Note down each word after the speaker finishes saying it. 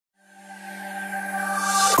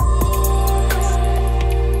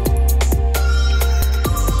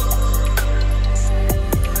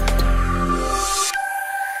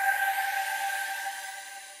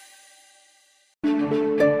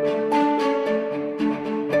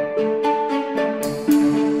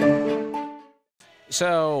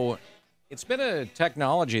So it's been a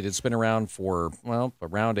technology that's been around for, well,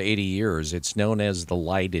 around 80 years. It's known as the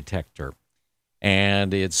lie detector.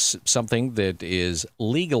 And it's something that is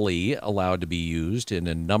legally allowed to be used in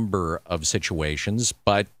a number of situations.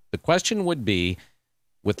 But the question would be,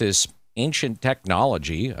 with this ancient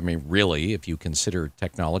technology, I mean, really, if you consider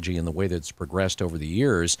technology in the way that's progressed over the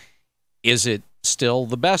years, is it still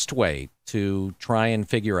the best way to try and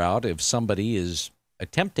figure out if somebody is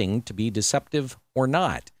attempting to be deceptive or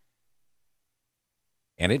not?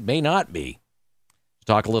 And it may not be. To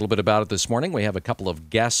talk a little bit about it this morning, we have a couple of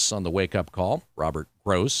guests on the wake-up call. Robert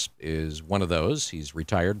Gross is one of those. He's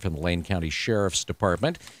retired from the Lane County Sheriff's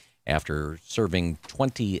Department after serving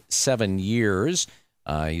 27 years.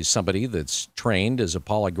 He's somebody that's trained as a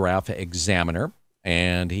polygraph examiner,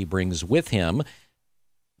 and he brings with him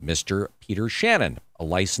Mr. Peter Shannon, a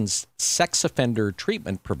licensed sex offender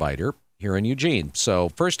treatment provider here in Eugene. So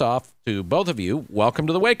first off, to both of you, welcome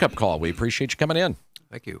to the wake-up call. We appreciate you coming in.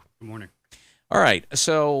 Thank you. Good morning. All right.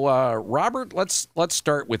 So, Robert, let's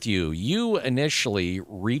start with you. You initially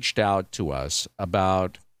reached out to us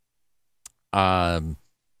about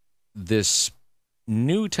this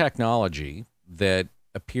new technology that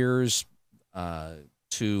appears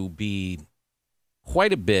to be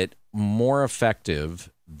quite a bit more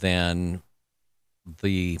effective than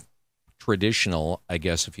the traditional, I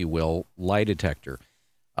guess, if you will, lie detector.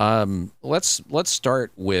 Let's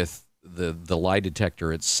start with the lie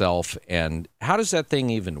detector itself, and how does that thing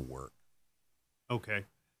even work? Okay.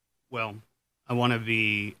 Well, I want to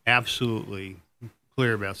be absolutely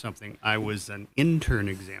clear about something. I was an intern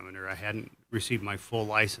examiner. I hadn't received my full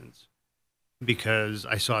license because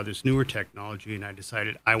I saw this newer technology and I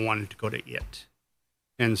decided I wanted to go to it.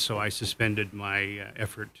 And so I suspended my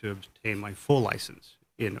effort to obtain my full license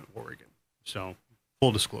in Oregon. So,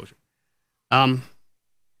 full disclosure.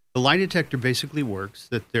 The lie detector basically works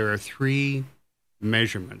that there are three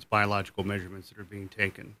measurements, biological measurements that are being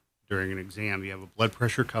taken during an exam. You have a blood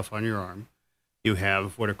pressure cuff on your arm. You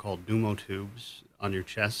have what are called pneumotubes on your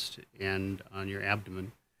chest and on your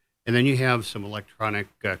abdomen. And then you have some electronic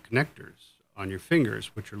connectors on your fingers,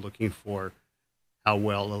 which are looking for how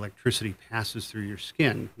well electricity passes through your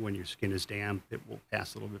skin. When your skin is damp, it will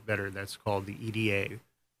pass a little bit better. That's called the EDA,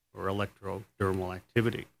 or electrodermal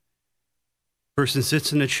activity. Person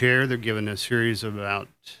sits in a chair. They're given a series of about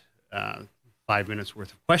 5 minutes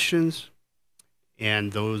worth of questions,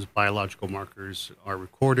 and those biological markers are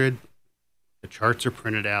recorded. The charts are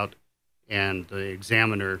printed out, and the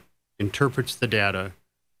examiner interprets the data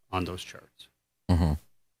on those charts. Mm-hmm.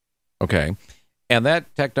 Okay. And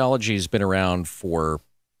that technology has been around for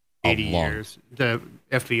 80 years. The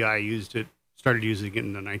FBI started using it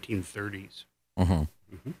in the 1930s. Mm-hmm.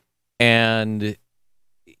 Mm-hmm. And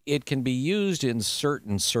it can be used in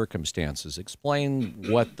certain circumstances. Explain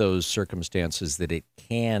what those circumstances that it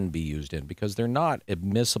can be used in, because they're not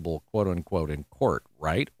admissible, quote unquote, in court,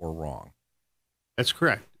 right or wrong? That's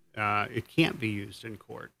correct. It can't be used in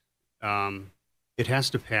court. It has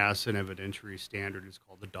to pass an evidentiary standard. It's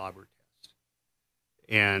called the Dauber test.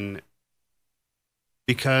 And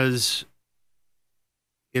because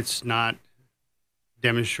it's not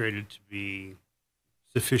demonstrated to be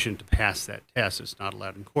sufficient to pass that test, it's not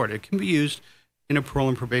allowed in court. It can be used in a parole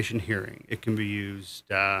and probation hearing. It can be used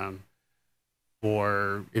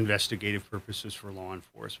for investigative purposes for law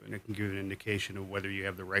enforcement. It can give an indication of whether you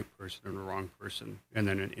have the right person or the wrong person, and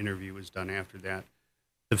then an interview is done after that.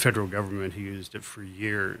 The federal government used it for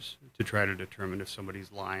years to try to determine if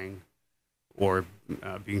somebody's lying or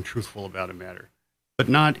being truthful about a matter, but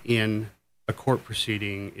not in a court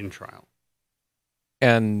proceeding in trial.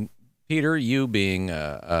 And Peter, you being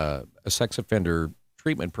a sex offender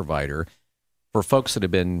treatment provider, for folks that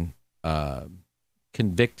have been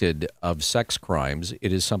convicted of sex crimes,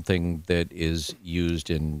 it is something that is used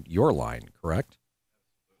in your line, correct?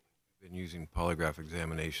 I've been using polygraph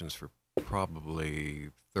examinations for probably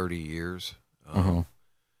 30 years. Mm-hmm.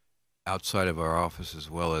 Outside of our office, as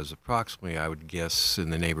well as approximately, I would guess, in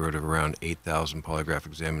the neighborhood of around 8,000 polygraph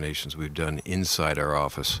examinations we've done inside our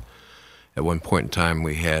office. At one point in time,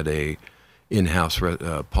 we had a in-house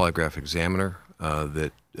polygraph examiner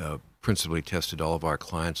that principally tested all of our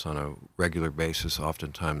clients on a regular basis,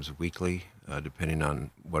 oftentimes weekly, depending on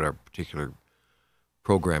what our particular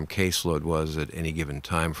program caseload was at any given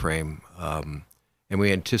time frame. And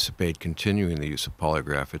we anticipate continuing the use of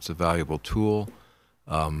polygraph. It's a valuable tool.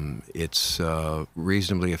 It's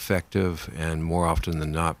reasonably effective, and more often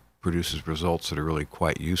than not produces results that are really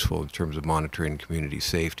quite useful in terms of monitoring community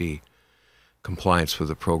safety, compliance with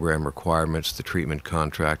the program requirements, the treatment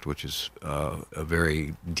contract, which is a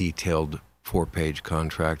very detailed 4-page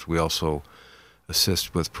contract. We also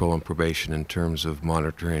assist with parole and probation in terms of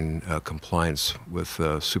monitoring compliance with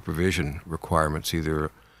supervision requirements,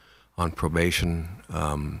 either on probation,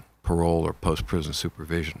 parole, or post-prison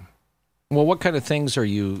supervision. Well, what kind of things are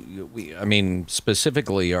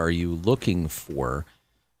specifically are you looking for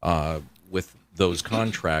with those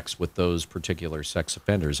contracts with those particular sex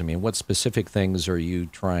offenders? I mean, what specific things are you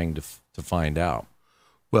trying to find out?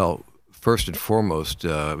 Well, first and foremost,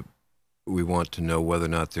 we want to know whether or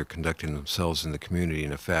not they're conducting themselves in the community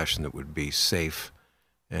in a fashion that would be safe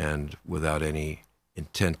and without any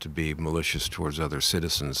intent to be malicious towards other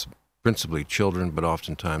citizens, principally children, but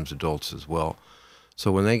oftentimes adults as well.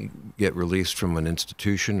 So when they get released from an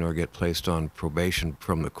institution or get placed on probation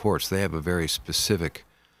from the courts, they have a very specific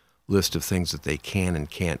list of things that they can and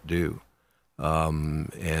can't do.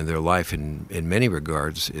 And their life in many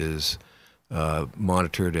regards is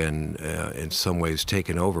monitored and in some ways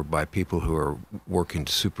taken over by people who are working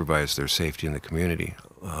to supervise their safety in the community.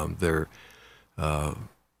 Their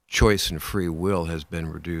choice and free will has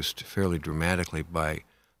been reduced fairly dramatically by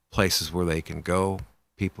places where they can go,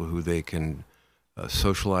 people who they can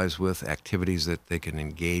socialize with, activities that they can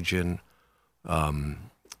engage in,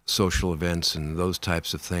 social events and those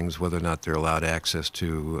types of things, whether or not they're allowed access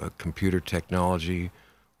to computer technology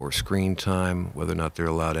or screen time, whether or not they're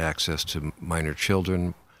allowed access to minor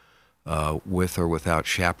children with or without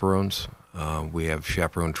chaperones. We have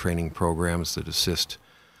chaperone training programs that assist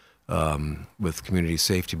with community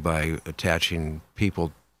safety by attaching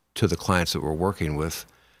people to the clients that we're working with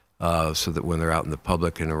so that when they're out in the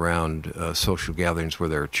public and around social gatherings where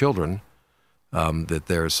there are children, that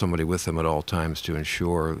there is somebody with them at all times to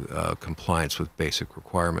ensure compliance with basic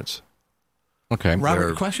requirements. Okay.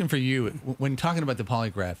 Robert, question for you. When talking about the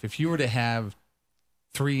polygraph, if you were to have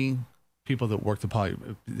 3 people that work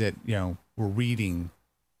that were reading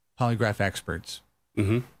polygraph experts,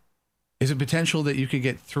 is it potential that you could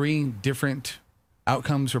get 3 different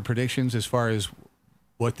outcomes or predictions as far as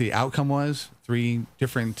what the outcome was? 3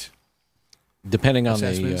 different depending on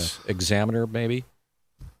assessments? the examiner, maybe?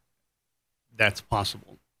 That's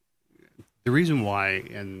possible. The reason why,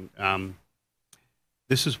 and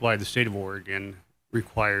this is why the state of Oregon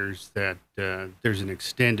requires that there's an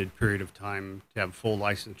extended period of time to have full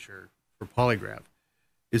licensure for polygraph,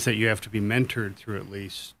 is that you have to be mentored through at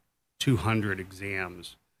least 200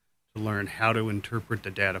 exams to learn how to interpret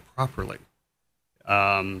the data properly.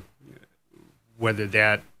 Whether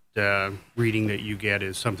that reading that you get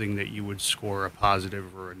is something that you would score a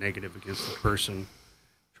positive or a negative against the person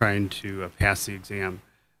trying to pass the exam.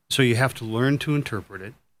 So you have to learn to interpret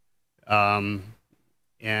it, and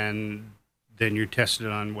then you're tested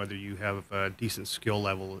on whether you have a decent skill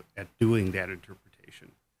level at doing that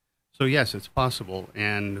interpretation. So yes, it's possible,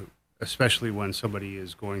 and especially when somebody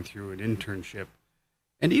is going through an internship,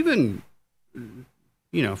 and even,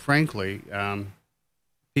 frankly,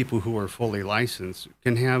 people who are fully licensed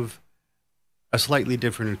can have a slightly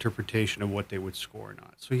different interpretation of what they would score or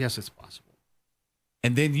not. So yes, it's possible.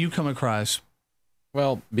 And then you come across...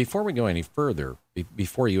 Well, before we go any further,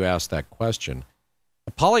 before you ask that question,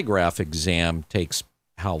 a polygraph exam takes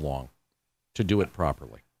how long to do it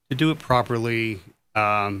properly? To do it properly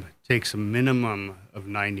takes a minimum of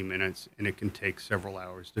 90 minutes, and it can take several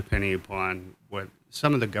hours, depending upon what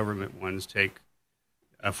some of the government ones take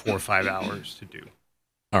 4 or 5 hours to do.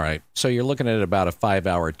 All right. So you're looking at about a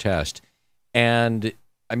 5-hour test. And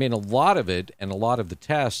I mean, a lot of it and a lot of the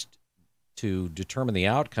test to determine the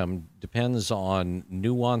outcome depends on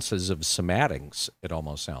nuances of somatics, it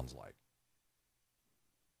almost sounds like.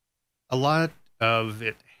 A lot of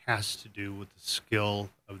it has to do with the skill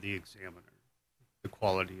of the examiner, the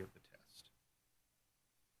quality of the test.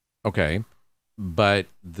 Okay. But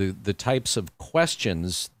the types of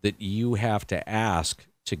questions that you have to ask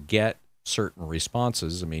to get certain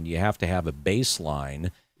responses, I mean, you have to have a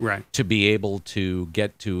baseline right to be able to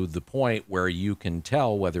get to the point where you can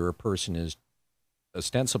tell whether a person is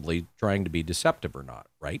ostensibly trying to be deceptive or not,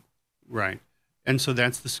 right? Right. And so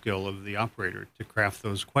that's the skill of the operator, to craft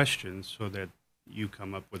those questions so that you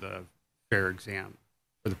come up with a fair exam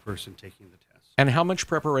for the person taking the test. And how much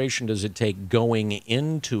preparation does it take going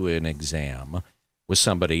into an exam with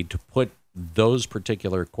somebody to put those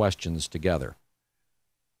particular questions together?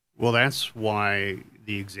 Well, that's why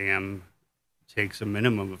the exam takes a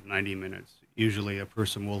minimum of 90 minutes. Usually a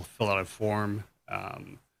person will fill out a form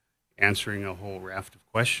answering a whole raft of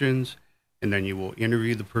questions, and then you will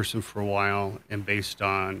interview the person for a while, and based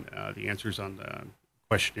on the answers on the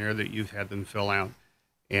questionnaire that you've had them fill out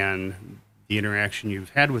and the interaction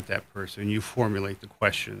you've had with that person, you formulate the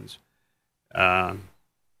questions,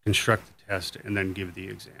 construct the test, and then give the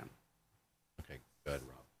exam. Okay, good,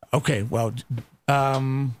 Rob. Okay, well,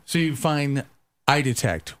 So you find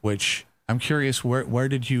EyeDetect, which I'm curious, where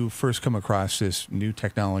did you first come across this new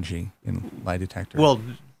technology in lie detector? Well,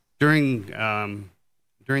 during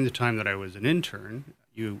the time that I was an intern,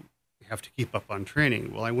 you have to keep up on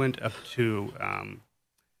training. Well, I went up to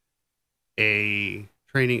a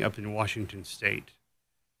training up in Washington State,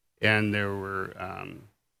 and there were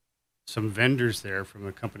some vendors there from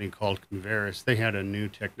a company called Converus. They had a new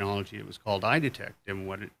technology. It was called EyeDetect, and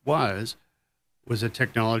what it was a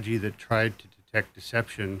technology that tried to detect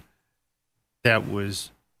deception that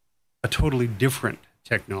was a totally different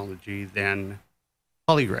technology than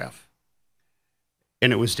Polygraph.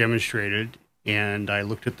 And it was demonstrated, and I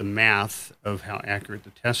looked at the math of how accurate the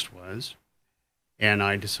test was, and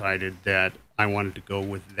I decided that I wanted to go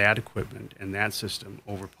with that equipment and that system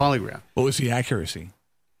over Polygraph. What was the accuracy?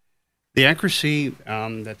 The accuracy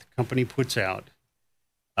that the company puts out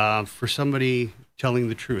for somebody telling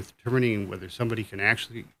the truth, determining whether somebody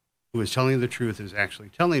who is telling the truth is actually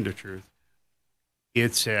telling the truth,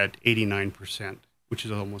 it's at 89%, which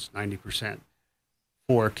is almost 90%.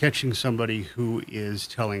 For catching somebody who is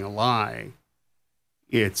telling a lie,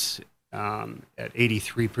 it's at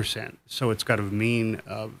 83%. So it's got a mean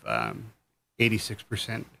of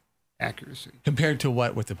 86% accuracy. Compared to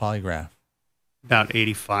what with the Polygraph? About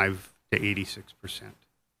 85 to 86%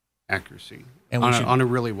 accuracy And on a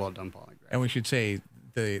really well done Polygraph. And we should say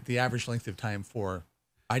the average length of time for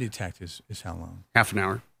EyeDetect is how long? Half an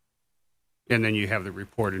hour. And then you have the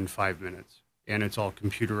report in 5 minutes. And it's all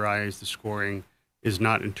computerized. The scoring is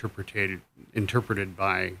not interpreted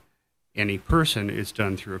by any person. It's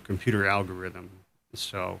done through a computer algorithm.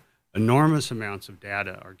 So enormous amounts of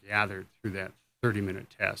data are gathered through that 30-minute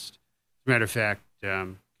test. As a matter of fact,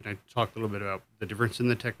 can I talk a little bit about the difference in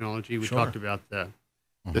the technology? We Sure. talked about the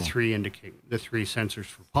three sensors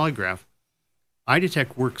for Polygraph.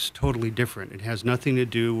 EyeDetect works totally different. It has nothing to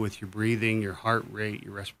do with your breathing, your heart rate,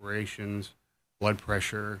 your respirations, blood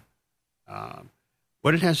pressure.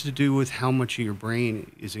 What it has to do with how much of your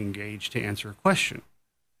brain is engaged to answer a question.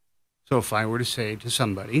 So if I were to say to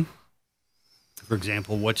somebody, for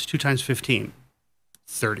example, what's 2 times 15?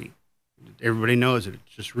 30. Everybody knows it.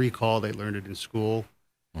 It's just recall. They learned it in school.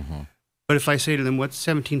 Mm-hmm. But if I say to them, what's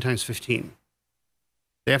 17 times 15?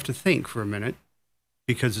 They have to think for a minute,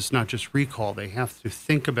 because it's not just recall. They have to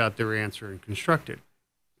think about their answer and construct it.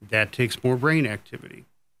 That takes more brain activity.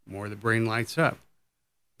 More the brain lights up.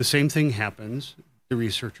 The same thing happens. The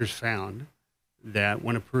researchers found that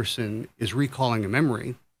when a person is recalling a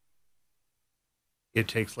memory, it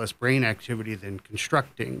takes less brain activity than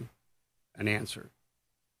constructing an answer.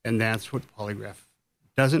 And that's what Polygraph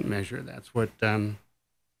doesn't measure. That's what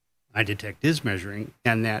EyeDetect is measuring.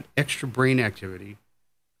 And that extra brain activity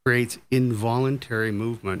creates involuntary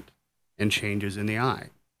movement and changes in the eye.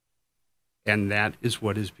 And that is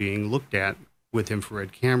what is being looked at with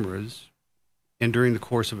infrared cameras. And during the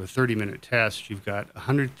course of a 30-minute test, you've got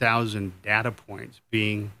 100,000 data points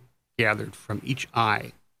being gathered from each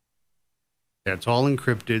eye. That's all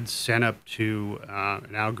encrypted, sent up to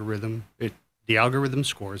an algorithm. The algorithm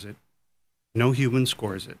scores it. No human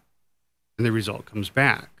scores it. And the result comes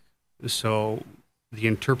back. So the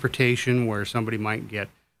interpretation where somebody might get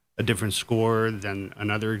a different score than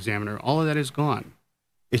another examiner, all of that is gone.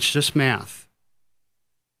 It's just math.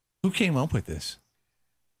 Who came up with this?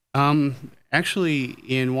 Actually,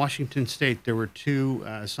 in Washington State, there were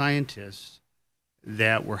 2 scientists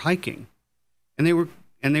that were hiking, and they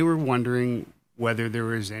were wondering whether there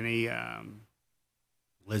was any,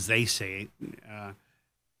 as they say,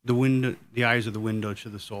 the eyes are the window to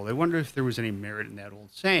the soul. They wondered if there was any merit in that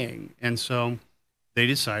old saying, and so they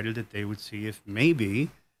decided that they would see if maybe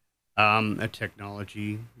a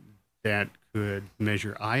technology that could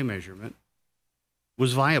measure eye measurement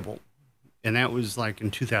was viable. And that was like in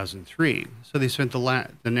 2003. So they spent the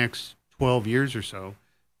next 12 years or so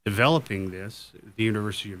developing this at the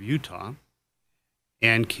University of Utah,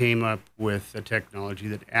 and came up with a technology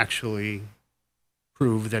that actually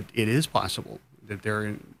proved that it is possible, that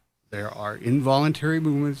there are involuntary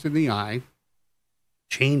movements in the eye,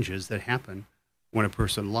 changes that happen when a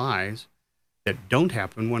person lies that don't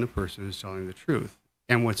happen when a person is telling the truth.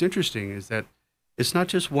 And what's interesting is that it's not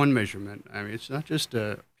just one measurement. I mean, it's not just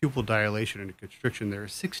a pupil dilation and a constriction. There are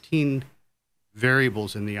 16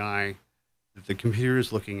 variables in the eye that the computer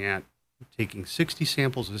is looking at, taking 60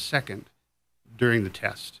 samples a second during the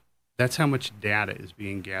test. That's how much data is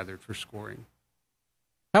being gathered for scoring.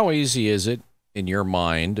 How easy is it, in your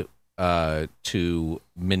mind, to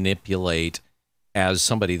manipulate, as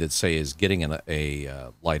somebody that, say, is getting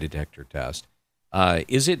a lie detector test?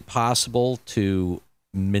 Is it possible to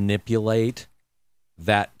manipulate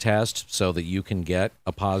that test so that you can get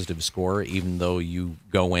a positive score, even though you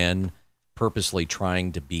go in purposely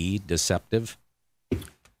trying to be deceptive?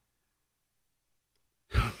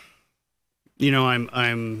 You know,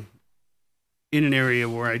 I'm in an area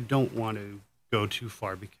where I don't want to go too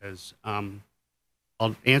far because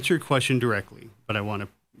I'll answer your question directly, but I want to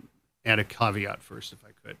add a caveat first, if I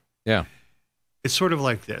could. Yeah. It's sort of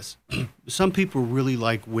like this. Some people really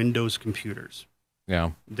like Windows computers.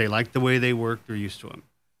 Yeah. They like the way they work. They're used to them.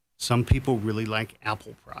 Some people really like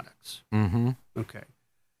Apple products. Mm-hmm. Okay.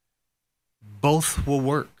 Both will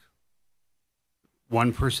work.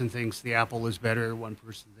 One person thinks the Apple is better. One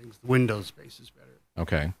person thinks the Windows space is better.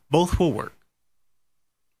 Okay. Both will work.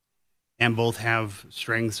 And both have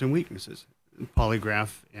strengths and weaknesses.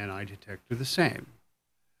 Polygraph and EyeDetect are the same.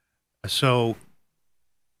 So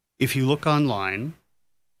if you look online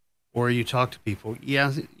or you talk to people,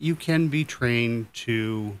 yeah, you can be trained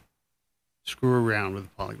to screw around with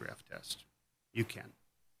a polygraph test. You can.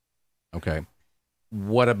 Okay.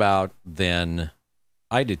 What about then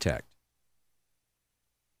EyeDetect?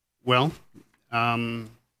 Well,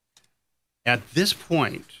 at this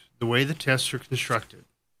point, the way the tests are constructed,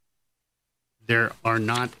 there are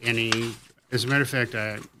not any. As a matter of fact,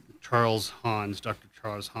 Dr. Charles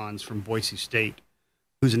Hans from Boise State,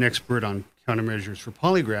 who's an expert on countermeasures for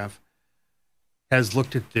polygraph, has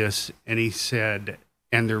looked at this and he said,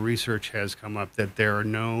 and their research has come up, that there are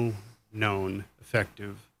no known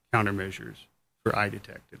effective countermeasures for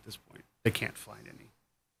EyeDetect at this point. They can't find any.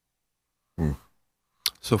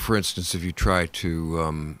 So, for instance, if you try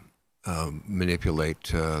to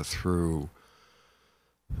manipulate through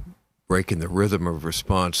breaking the rhythm of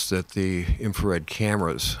response that the infrared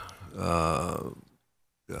cameras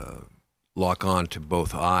lock on to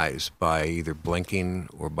both eyes by either blinking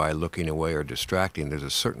or by looking away or distracting, there's a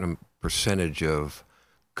certain percentage of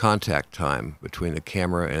contact time between the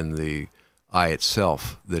camera and the eye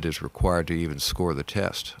itself that is required to even score the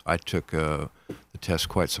test. I took the test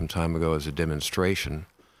quite some time ago as a demonstration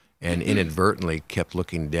and inadvertently kept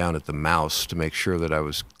looking down at the mouse to make sure that I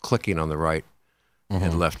was clicking on the right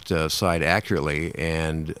and left side accurately,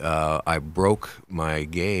 and I broke my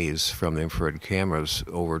gaze from the infrared cameras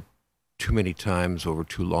over too many times, over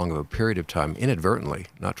too long of a period of time, inadvertently,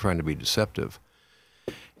 not trying to be deceptive.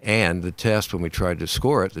 And the test, when we tried to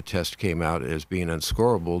score it, the test came out as being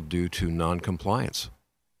unscorable due to non-compliance.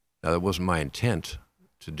 Now, that wasn't my intent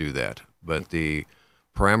to do that, but the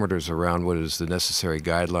parameters around what is the necessary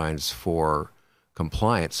guidelines for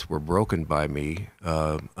compliance were broken by me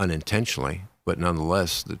unintentionally, but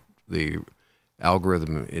nonetheless, the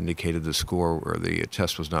algorithm indicated the score or the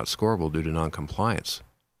test was not scorable due to non-compliance.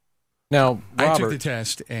 Now, Robert, I took the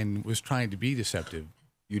test and was trying to be deceptive.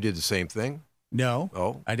 You did the same thing? No.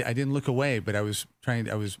 Oh. I didn't look away, but I was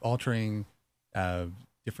altering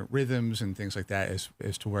different rhythms and things like that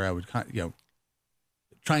as to where I would,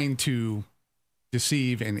 trying to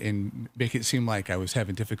deceive and make it seem like I was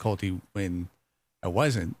having difficulty when I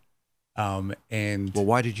wasn't. And well,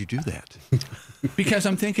 why did you do that? Because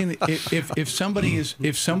I'm thinking if somebody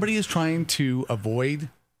is trying to avoid,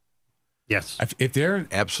 yes, if they're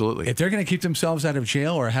absolutely, if they're going to keep themselves out of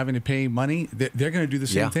jail or having to pay money, they're going to do the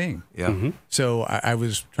same thing. Yeah. Mm-hmm. So I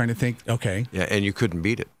was trying to think, okay. Yeah, and you couldn't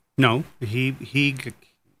beat it. No, he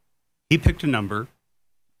picked a number.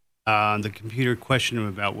 The computer questioned him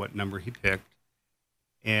about what number he picked,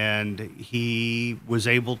 and he was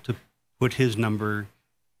able to put his number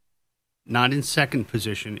not in second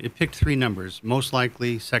position. It picked three numbers: most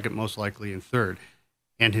likely, second most likely, and third.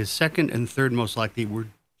 And his second and third most likely were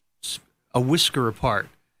a whisker apart,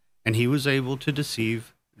 and he was able to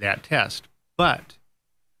deceive that test. But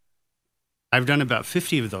I've done about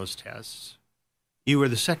 50 of those tests. You are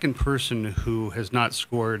the second person who has not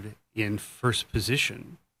scored in first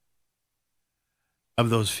position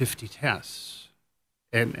of those 50 tests.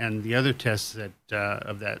 And the other tests that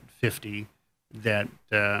of that 50 that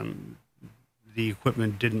the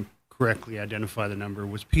equipment didn't correctly identify the number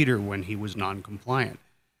was Peter when he was non-compliant.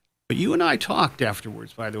 But you and I talked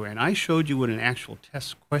afterwards, by the way, and I showed you what an actual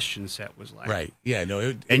test question set was like. Right. Yeah.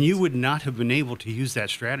 No. And you would not have been able to use that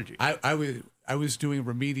strategy. I was doing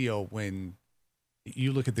remedial when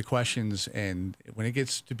you look at the questions, and when it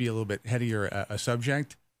gets to be a little bit headier a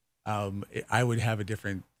subject, I definitely would have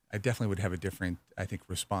a different, I think,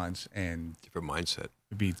 response and different mindset.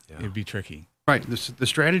 It'd be tricky. Right. The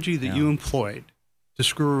strategy that you employed to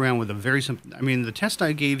screw around with a very simple, I mean, the test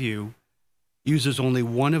I gave you uses only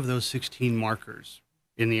one of those 16 markers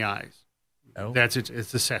in the eyes. Oh.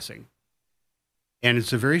 It's assessing. And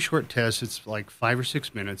it's a very short test. It's like 5 or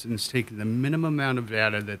 6 minutes, and it's taking the minimum amount of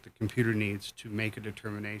data that the computer needs to make a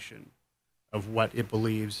determination of what it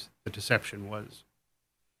believes the deception was.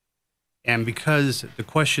 And because the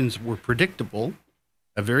questions were predictable,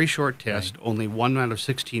 a very short test, Right. only 1 out of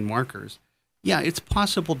 16 markers, yeah, it's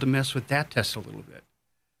possible to mess with that test a little bit.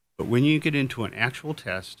 But when you get into an actual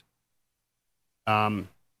test,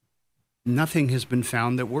 nothing has been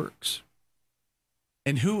found that works.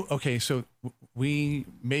 And who? Okay, so we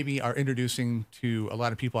maybe are introducing to a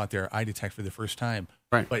lot of people out there EyeDetect for the first time,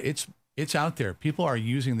 Right. but it's out there. People are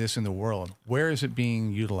using this in the world. Where is it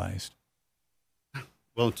being utilized?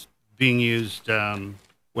 Well, it's being used,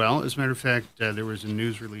 well, as a matter of fact, there was a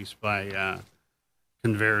news release by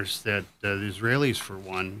Converus that the Israelis, for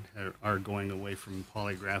one, are going away from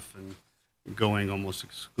Polygraph and going almost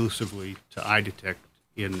exclusively to EyeDetect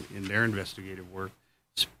in their investigative work.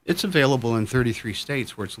 It's available in 33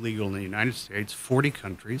 states where it's legal in the United States, 40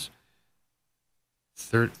 countries,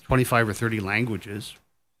 25 or 30 languages,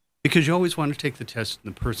 because you always want to take the test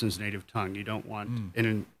in the person's native tongue. You don't want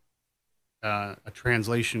a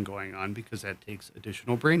translation going on because that takes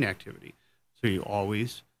additional brain activity. So you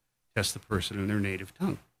always test the person in their native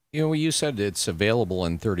tongue. You know, you said it's available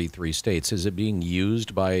in 33 states. Is it being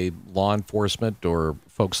used by law enforcement or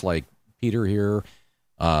folks like Peter here,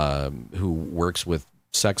 who works with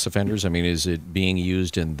sex offenders? I mean, is it being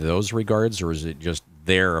used in those regards, or is it just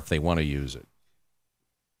there if they want to use it?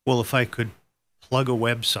 Well, if I could plug a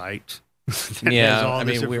website that Yeah, has all I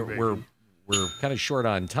this mean, information. we're kind of short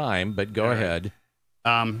on time, but go All right. ahead.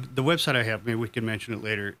 The website I have, maybe we can mention it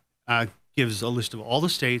later, gives a list of all the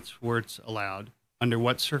states where it's allowed, under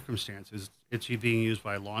what circumstances. It's being used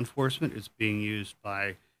by law enforcement. It's being used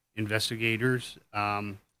by investigators,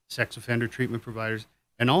 sex offender treatment providers,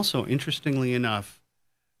 and also, interestingly enough,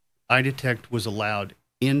 EyeDetect was allowed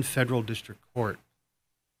in federal district court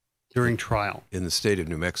during trial In the state of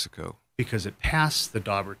New Mexico. because it passed the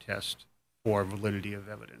Dauber test for validity of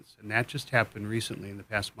evidence. And that just happened recently in the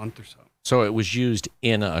past month or so. So it was used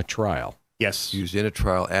in a trial. Yes. Used in a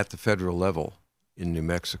trial at the federal level in New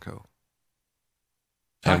Mexico.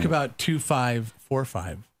 Talk And- about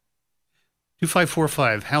 2545.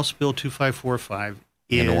 2545, House Bill 2545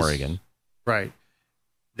 is In Oregon. Right.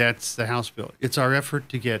 That's the House bill. It's our effort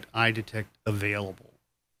to get EyeDetect available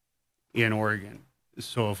in Oregon.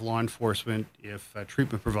 So if law enforcement, if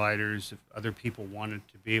treatment providers, if other people wanted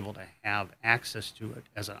to be able to have access to it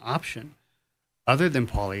as an option, other than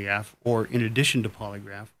polygraph or in addition to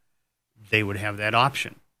polygraph, they would have that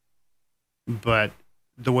option. But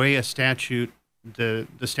the way a statute, the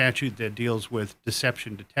statute that deals with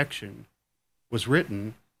deception detection was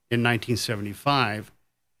written in 1975,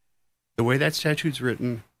 the way that statute's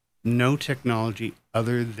written, no technology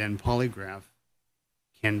other than polygraph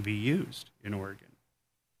can be used in Oregon.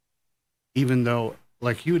 Even though,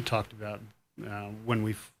 like you had talked about when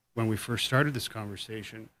we first started this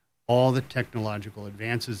conversation, all the technological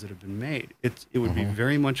advances that have been made, it would be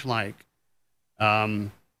very much like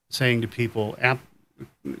saying to people,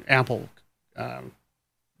 Apple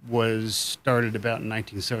was started about in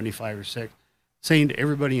 1975 or 6, saying to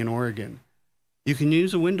everybody in Oregon, you can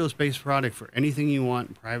use a Windows-based product for anything you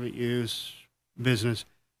want, private use, business,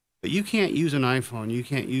 but you can't use an iPhone. You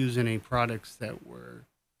can't use any products that were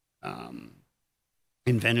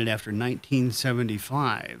invented after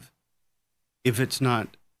 1975 if it's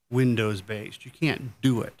not Windows-based. You can't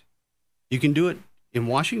do it. You can do it in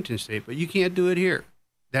Washington State, but you can't do it here.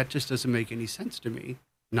 That just doesn't make any sense to me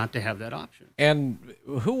not to have that option. And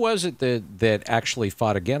who was it that actually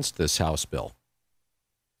fought against this House bill?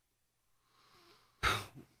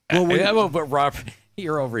 Well, But Rob,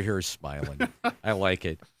 you're over here smiling. I like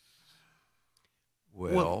it.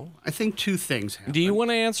 Well, I think two things happen. Do you want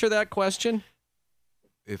to answer that question?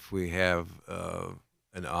 if we have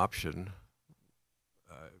an option,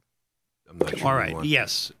 I'm not sure. All we right. want-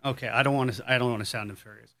 Yes. Okay. I don't want to sound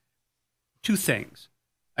nefarious. Two things.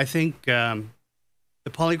 I think the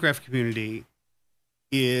polygraph community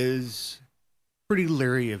is pretty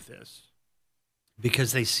leery of this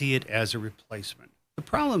because they see it as a replacement. The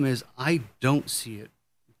problem is I don't see it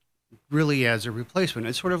really as a replacement.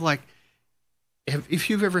 It's sort of like if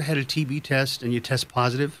you've ever had a TB test and you test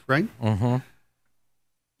positive, right? Mm-hmm.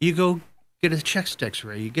 You go get a chest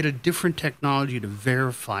x-ray. You get a different technology to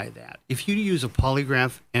verify that. If you use a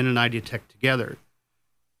polygraph and an EyeDetect together,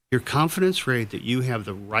 your confidence rate that you have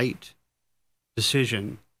the right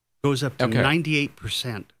decision goes up to Okay.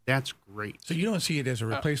 98%. That's great. So you don't see it as a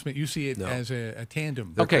replacement. You see it No. as a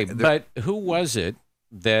tandem. Okay, they're- but who was it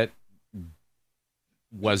that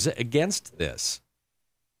was against this?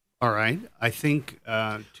 All right. I think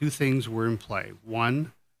two things were in play.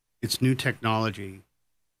 One, it's new technology,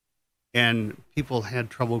 and people had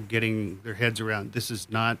trouble getting their heads around this is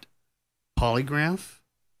not polygraph,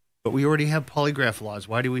 but we already have polygraph laws.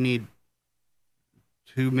 Why do we need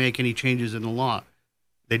to make any changes in the law?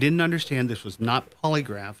 They didn't understand this was not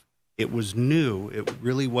polygraph. It was new. It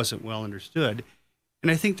really wasn't well understood. And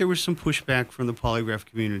I think there was some pushback from the polygraph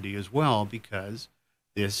community as well, because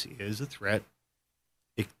this is a threat,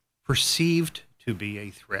 perceived to be a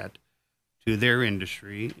threat to their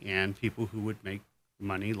industry and people who would make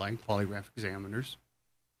money like polygraph examiners.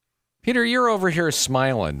 Peter, you're over here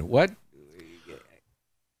smiling. What?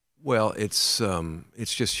 Well, it's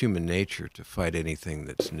just human nature to fight anything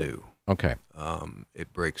that's new. Okay.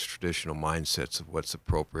 It breaks traditional mindsets of what's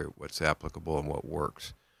appropriate, what's applicable, and what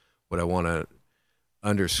works. What I want to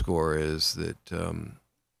underscore is that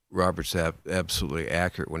Robert's absolutely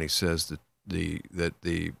accurate when he says that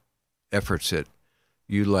the efforts at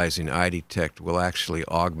utilizing EyeDetect will actually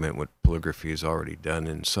augment what polygraphy has already done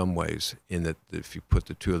in some ways, in that if you put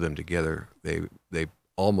the two of them together, they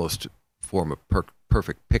almost form a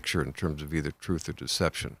perfect picture in terms of either truth or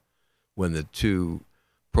deception when the two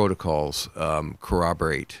protocols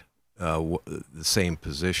corroborate the same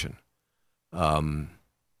position. The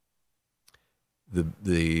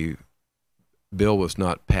bill was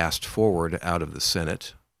not passed forward out of the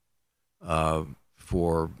Senate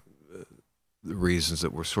for the reasons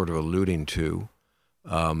that we're sort of alluding to.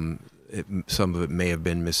 Some of it may have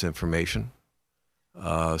been misinformation.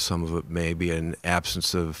 Some of it may be an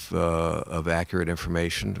absence of accurate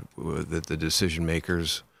information that the decision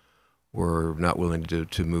makers were not willing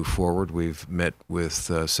to move forward. We've met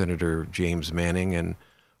with Senator James Manning and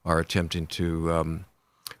are attempting to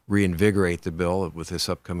reinvigorate the bill with this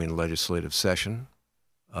upcoming legislative session.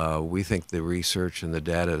 We think the research and the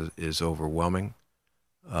data is overwhelming.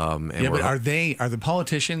 But are the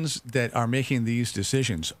politicians that are making these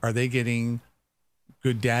decisions, are they getting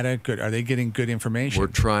good data? Are they getting good information? We're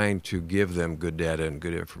trying to give them good data and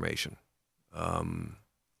good information. And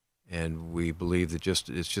we believe that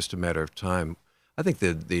it's just a matter of time. I think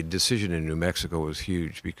the decision in New Mexico was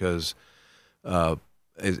huge because,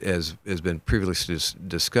 as has been previously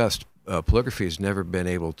discussed, polygraphy has never been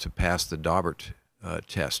able to pass the Daubert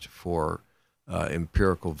test for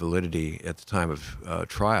empirical validity at the time of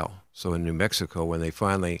trial. So in New Mexico, when they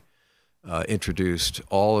finally introduced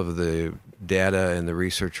all of the data and the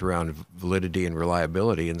research around validity and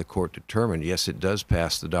reliability, and the court determined, yes, it does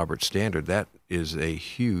pass the Daubert standard, that is a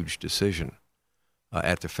huge decision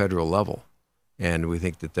at the federal level. And we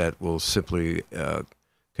think that will simply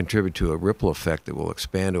contribute to a ripple effect that will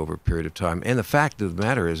expand over a period of time. And the fact of the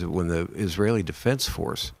matter is that when the Israeli Defense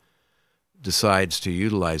Force decides to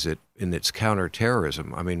utilize it in its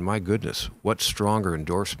counterterrorism, I mean, my goodness, what stronger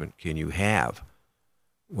endorsement can you have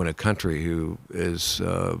when a country who is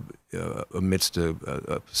amidst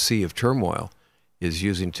a sea of turmoil is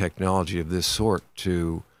using technology of this sort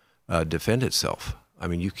to defend itself? I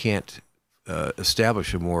mean, you can't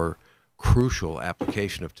establish a more crucial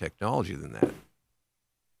application of technology than that.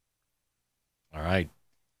 All right.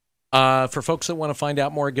 For folks that want to find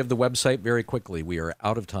out more, give the website very quickly. We are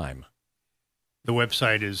out of time. The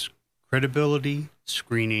website is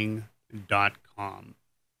credibilityscreening.com.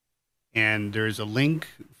 And there's a link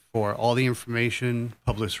for all the information,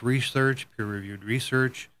 published research, peer-reviewed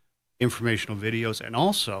research, informational videos, and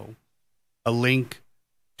also a link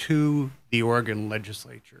to the Oregon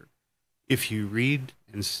legislature. If you read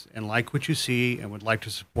and like what you see and would like to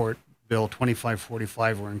support Bill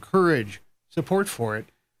 2545 or encourage support for it,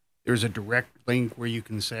 there's a direct link where you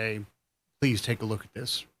can say, please take a look at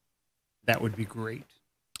this. That would be great.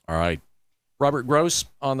 All right. Robert Gross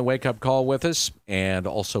on the wake-up call with us, and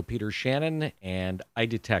also Peter Shannon, and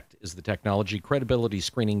EyeDetect is the technology,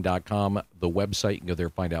 credibilityscreening.com, the website. You can go there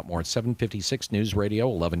and find out more. 756 News Radio,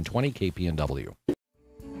 1120 KPNW.